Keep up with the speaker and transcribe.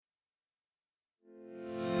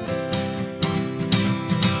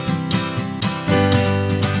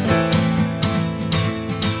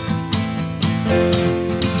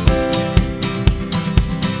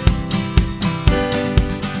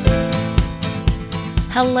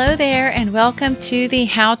Hello there, and welcome to the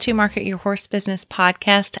How to Market Your Horse Business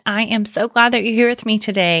podcast. I am so glad that you're here with me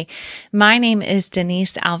today. My name is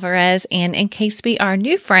Denise Alvarez, and in case we are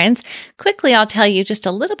new friends, quickly I'll tell you just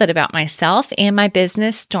a little bit about myself and my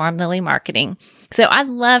business, Storm Lily Marketing. So I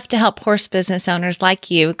love to help horse business owners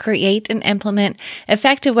like you create and implement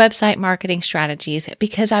effective website marketing strategies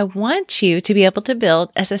because I want you to be able to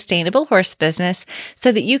build a sustainable horse business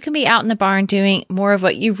so that you can be out in the barn doing more of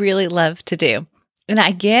what you really love to do. And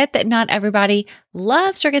I get that not everybody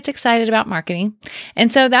loves or gets excited about marketing. And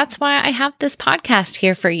so that's why I have this podcast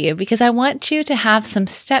here for you, because I want you to have some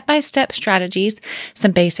step-by-step strategies,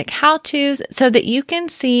 some basic how-tos, so that you can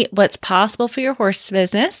see what's possible for your horse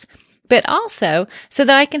business, but also so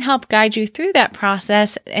that I can help guide you through that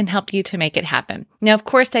process and help you to make it happen. Now, of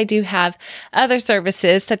course, I do have other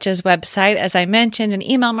services such as website, as I mentioned, and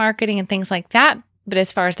email marketing and things like that. But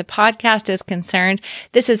as far as the podcast is concerned,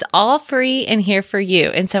 this is all free and here for you.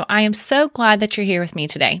 And so I am so glad that you're here with me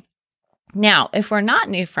today. Now, if we're not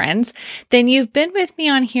new friends, then you've been with me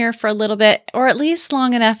on here for a little bit, or at least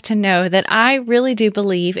long enough to know that I really do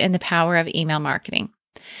believe in the power of email marketing.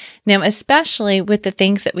 Now, especially with the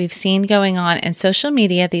things that we've seen going on in social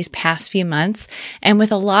media these past few months, and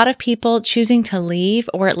with a lot of people choosing to leave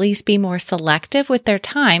or at least be more selective with their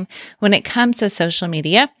time when it comes to social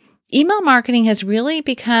media, email marketing has really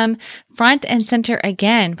become front and center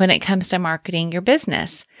again when it comes to marketing your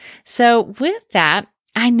business. So with that,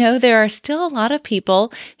 I know there are still a lot of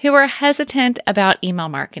people who are hesitant about email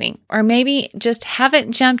marketing, or maybe just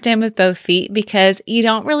haven't jumped in with both feet because you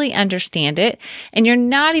don't really understand it and you're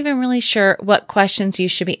not even really sure what questions you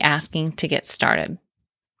should be asking to get started.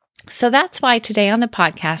 So that's why today on the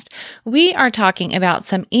podcast, we are talking about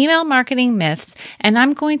some email marketing myths, and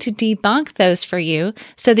I'm going to debunk those for you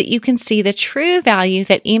so that you can see the true value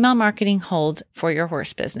that email marketing holds for your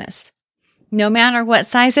horse business. No matter what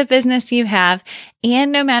size of business you have,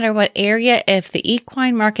 and no matter what area of the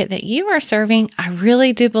equine market that you are serving, I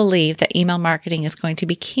really do believe that email marketing is going to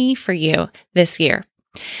be key for you this year.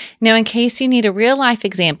 Now, in case you need a real life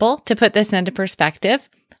example to put this into perspective,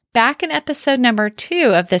 back in episode number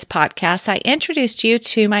 2 of this podcast, I introduced you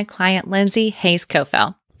to my client, Lindsay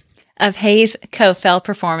Hayes-Kofel of Hayes-Kofel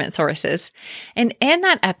Performance Horses. And in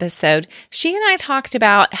that episode, she and I talked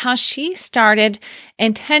about how she started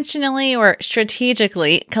intentionally or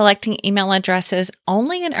strategically collecting email addresses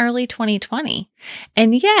only in early 2020.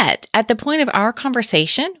 And yet, at the point of our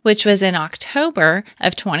conversation, which was in October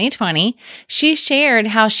of 2020, she shared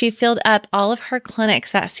how she filled up all of her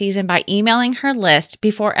clinics that season by emailing her list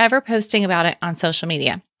before ever posting about it on social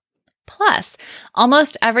media. Plus,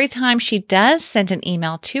 almost every time she does send an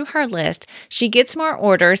email to her list, she gets more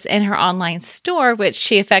orders in her online store, which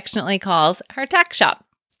she affectionately calls her tack shop.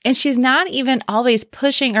 And she's not even always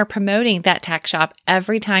pushing or promoting that tack shop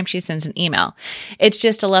every time she sends an email. It's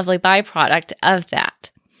just a lovely byproduct of that.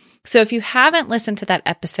 So if you haven't listened to that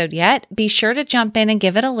episode yet, be sure to jump in and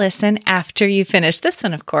give it a listen after you finish this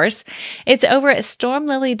one, of course. It's over at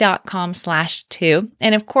stormlily.com/2.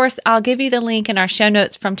 And of course, I'll give you the link in our show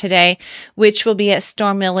notes from today, which will be at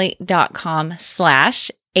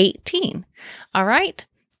stormlily.com/18. All right.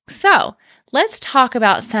 So let's talk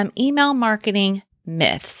about some email marketing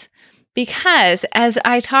myths. Because as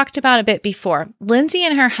I talked about a bit before, Lindsay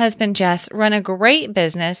and her husband, Jess, run a great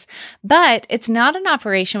business, but it's not an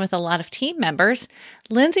operation with a lot of team members.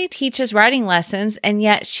 Lindsay teaches writing lessons, and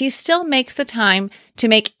yet she still makes the time to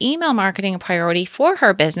make email marketing a priority for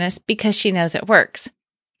her business because she knows it works.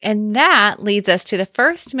 And that leads us to the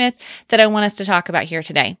first myth that I want us to talk about here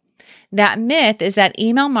today. That myth is that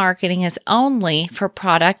email marketing is only for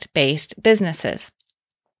product-based businesses.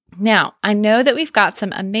 Now, I know that we've got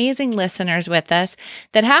some amazing listeners with us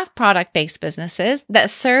that have product-based businesses that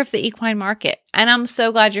serve the equine market, and I'm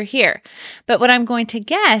so glad you're here. But what I'm going to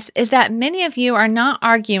guess is that many of you are not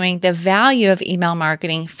arguing the value of email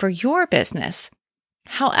marketing for your business.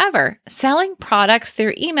 However, selling products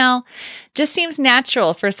through email just seems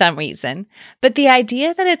natural for some reason, but the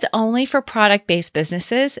idea that it's only for product-based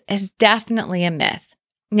businesses is definitely a myth.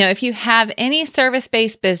 Now, if you have any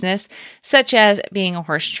service-based business, such as being a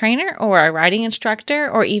horse trainer or a riding instructor,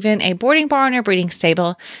 or even a boarding barn or breeding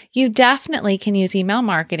stable, you definitely can use email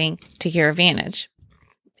marketing to your advantage.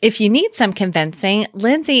 If you need some convincing,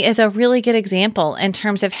 Lindsay is a really good example in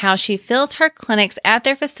terms of how she fills her clinics at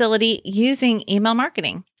their facility using email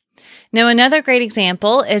marketing. Now, another great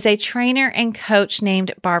example is a trainer and coach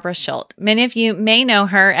named Barbara Schultz. Many of you may know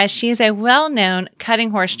her as she is a well-known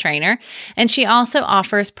cutting horse trainer, and she also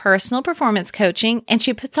offers personal performance coaching, and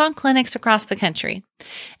she puts on clinics across the country.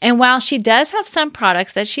 And while she does have some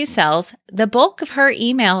products that she sells, the bulk of her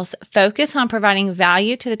emails focus on providing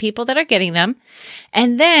value to the people that are getting them.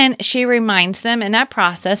 And then she reminds them in that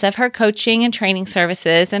process of her coaching and training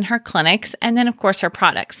services and her clinics, and then, of course, her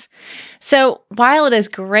products. So while it is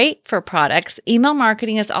great for products, email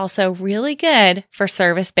marketing is also really good for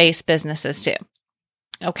service-based businesses too.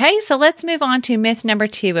 Okay, so let's move on to myth number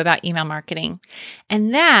 2 about email marketing.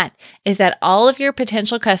 And that is that all of your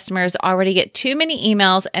potential customers already get too many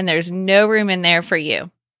emails and there's no room in there for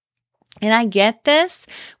you. And I get this.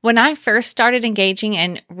 When I first started engaging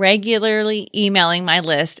and regularly emailing my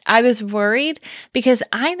list, I was worried because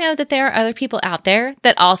I know that there are other people out there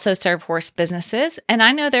that also serve horse businesses. And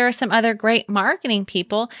I know there are some other great marketing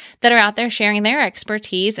people that are out there sharing their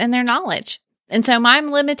expertise and their knowledge. And so my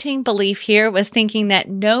limiting belief here was thinking that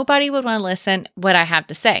nobody would want to listen what I have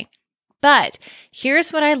to say. But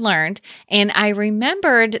here's what I learned, and I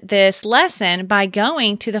remembered this lesson by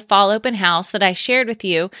going to the fall open house that I shared with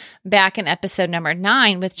you back in episode number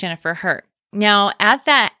 9 with Jennifer Hurt. Now, at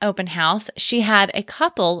that open house, she had a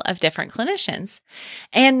couple of different clinicians.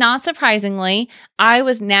 And not surprisingly, I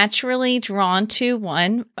was naturally drawn to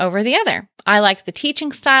one over the other. I liked the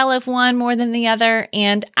teaching style of one more than the other,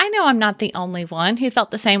 and I know I'm not the only one who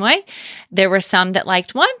felt the same way. There were some that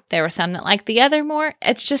liked one, there were some that liked the other more.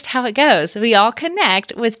 It's just how it goes. We all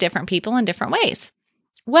connect with different people in different ways.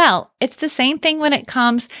 Well, it's the same thing when it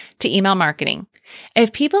comes to email marketing.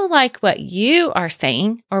 If people like what you are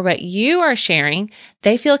saying or what you are sharing,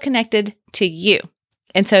 they feel connected to you.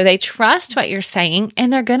 And so they trust what you're saying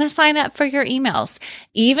and they're going to sign up for your emails,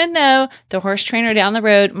 even though the horse trainer down the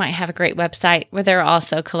road might have a great website where they're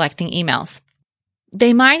also collecting emails.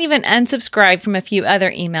 They might even unsubscribe from a few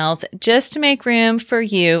other emails just to make room for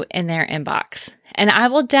you in their inbox. And I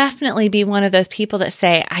will definitely be one of those people that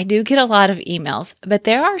say, I do get a lot of emails, but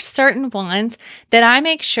there are certain ones that I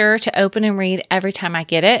make sure to open and read every time I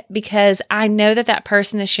get it because I know that that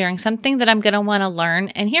person is sharing something that I'm going to want to learn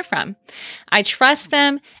and hear from. I trust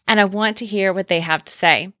them and I want to hear what they have to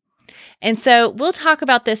say. And so we'll talk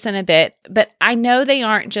about this in a bit, but I know they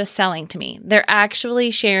aren't just selling to me. They're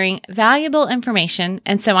actually sharing valuable information.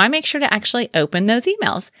 And so I make sure to actually open those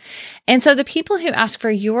emails. And so the people who ask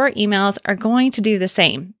for your emails are going to do the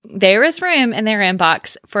same. There is room in their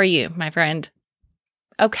inbox for you, my friend.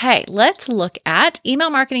 Okay, let's look at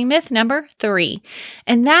email marketing myth number 3.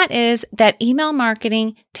 And that is that email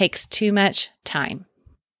marketing takes too much time.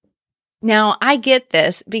 Now, I get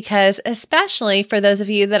this because especially for those of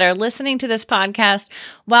you that are listening to this podcast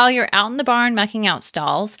while you're out in the barn mucking out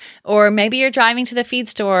stalls, or maybe you're driving to the feed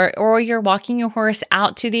store, or you're walking your horse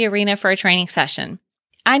out to the arena for a training session.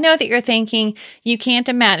 I know that you're thinking you can't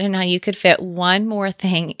imagine how you could fit one more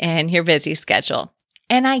thing in your busy schedule.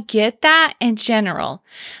 And I get that in general.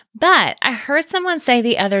 But I heard someone say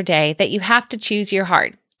the other day that you have to choose your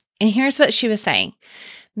heart. And here's what she was saying.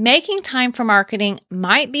 Making time for marketing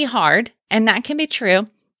might be hard, and that can be true,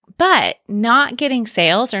 but not getting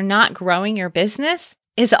sales or not growing your business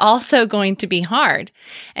is also going to be hard.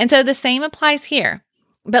 And so the same applies here.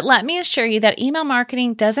 But let me assure you that email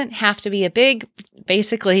marketing doesn't have to be a big,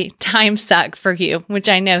 basically, time suck for you, which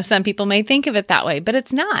I know some people may think of it that way, but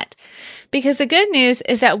it's not. Because the good news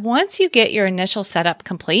is that once you get your initial setup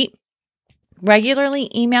complete, regularly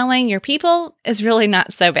emailing your people is really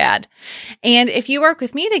not so bad. And if you work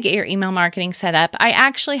with me to get your email marketing set up, I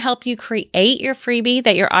actually help you create your freebie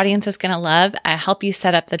that your audience is going to love. I help you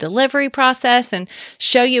set up the delivery process and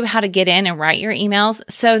show you how to get in and write your emails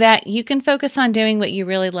so that you can focus on doing what you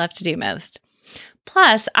really love to do most.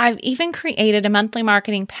 Plus, I've even created a monthly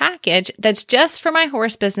marketing package that's just for my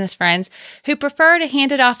horse business friends who prefer to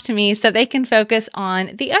hand it off to me so they can focus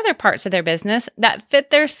on the other parts of their business that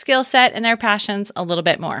fit their skill set and their passions a little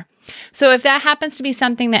bit more. So if that happens to be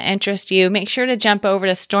something that interests you, make sure to jump over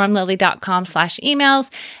to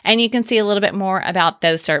stormlily.com/emails and you can see a little bit more about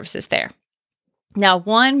those services there. Now,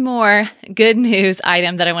 one more good news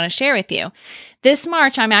item that I want to share with you. This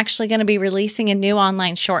March, I'm actually going to be releasing a new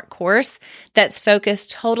online short course that's focused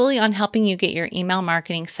totally on helping you get your email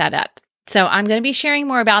marketing set up. So I'm going to be sharing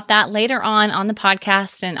more about that later on the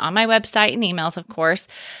podcast and on my website and emails, of course.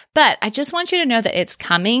 But I just want you to know that it's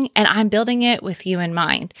coming and I'm building it with you in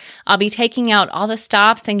mind. I'll be taking out all the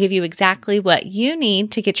stops and give you exactly what you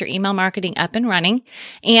need to get your email marketing up and running.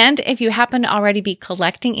 And if you happen to already be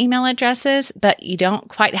collecting email addresses, but you don't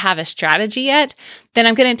quite have a strategy yet, then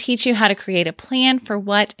I'm going to teach you how to create a plan for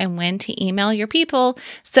what and when to email your people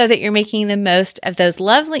so that you're making the most of those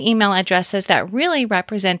lovely email addresses that really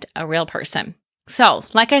represent a real person. So,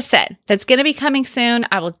 like I said, that's going to be coming soon.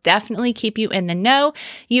 I will definitely keep you in the know.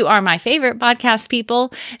 You are my favorite podcast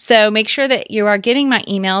people. So make sure that you are getting my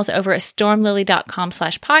emails over at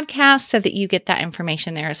stormlily.com/podcast so that you get that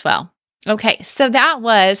information there as well. Okay, so that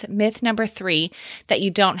was myth number 3, that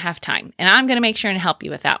you don't have time. And I'm going to make sure and help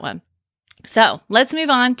you with that one. So let's move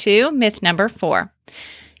on to myth number 4.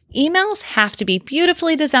 Emails have to be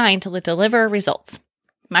beautifully designed to deliver results.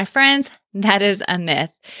 My friends, that is a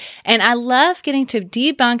myth. And I love getting to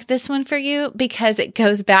debunk this one for you because it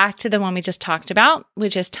goes back to the one we just talked about,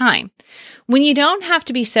 which is time. When you don't have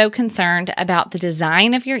to be so concerned about the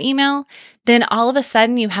design of your email, then all of a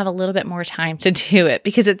sudden you have a little bit more time to do it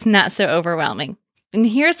because it's not so overwhelming. And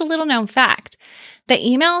here's a little known fact. The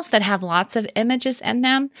emails that have lots of images in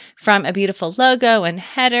them, from a beautiful logo and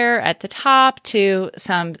header at the top to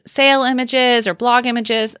some sale images or blog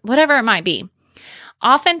images, whatever it might be,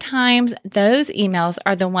 oftentimes, those emails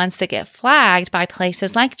are the ones that get flagged by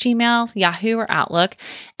places like Gmail, Yahoo, or Outlook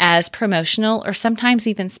as promotional or sometimes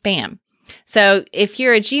even spam. So if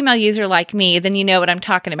you're a Gmail user like me, then you know what I'm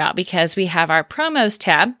talking about because we have our promos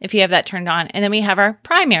tab, if you have that turned on, and then we have our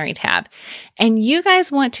primary tab. And you guys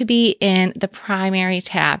want to be in the primary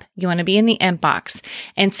tab. You want to be in the inbox.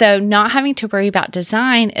 And so not having to worry about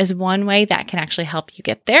design is one way that can actually help you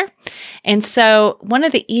get there. And so one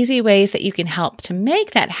of the easy ways that you can help to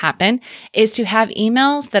make that happen is to have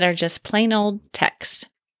emails that are just plain old text.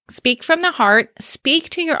 Speak from the heart, speak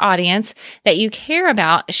to your audience that you care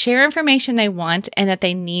about, share information they want and that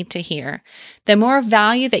they need to hear. The more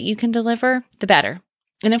value that you can deliver, the better.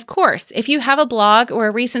 And of course, if you have a blog or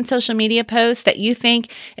a recent social media post that you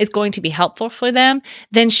think is going to be helpful for them,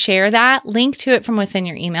 then share that, link to it from within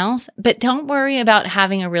your emails, but don't worry about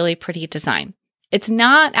having a really pretty design. It's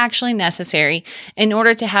not actually necessary in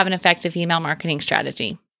order to have an effective email marketing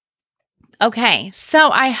strategy. Okay, so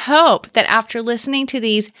I hope that after listening to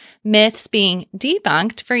these myths being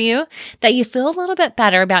debunked for you, that you feel a little bit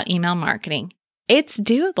better about email marketing. It's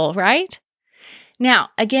doable, right? Now,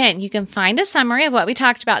 again, you can find a summary of what we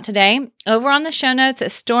talked about today over on the show notes at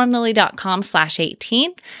stormlily.com/18.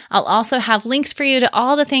 I'll also have links for you to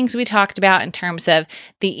all the things we talked about in terms of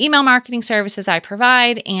the email marketing services I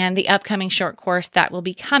provide and the upcoming short course that will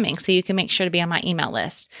be coming, so you can make sure to be on my email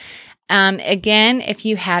list. Again, if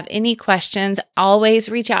you have any questions, always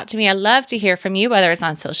reach out to me. I love to hear from you, whether it's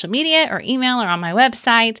on social media or email or on my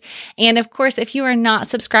website. And of course, if you are not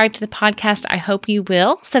subscribed to the podcast, I hope you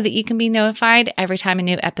will so that you can be notified every time a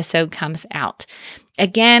new episode comes out.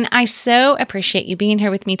 Again, I so appreciate you being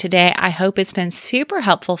here with me today. I hope it's been super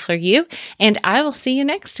helpful for you, and I will see you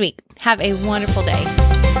next week. Have a wonderful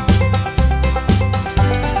day.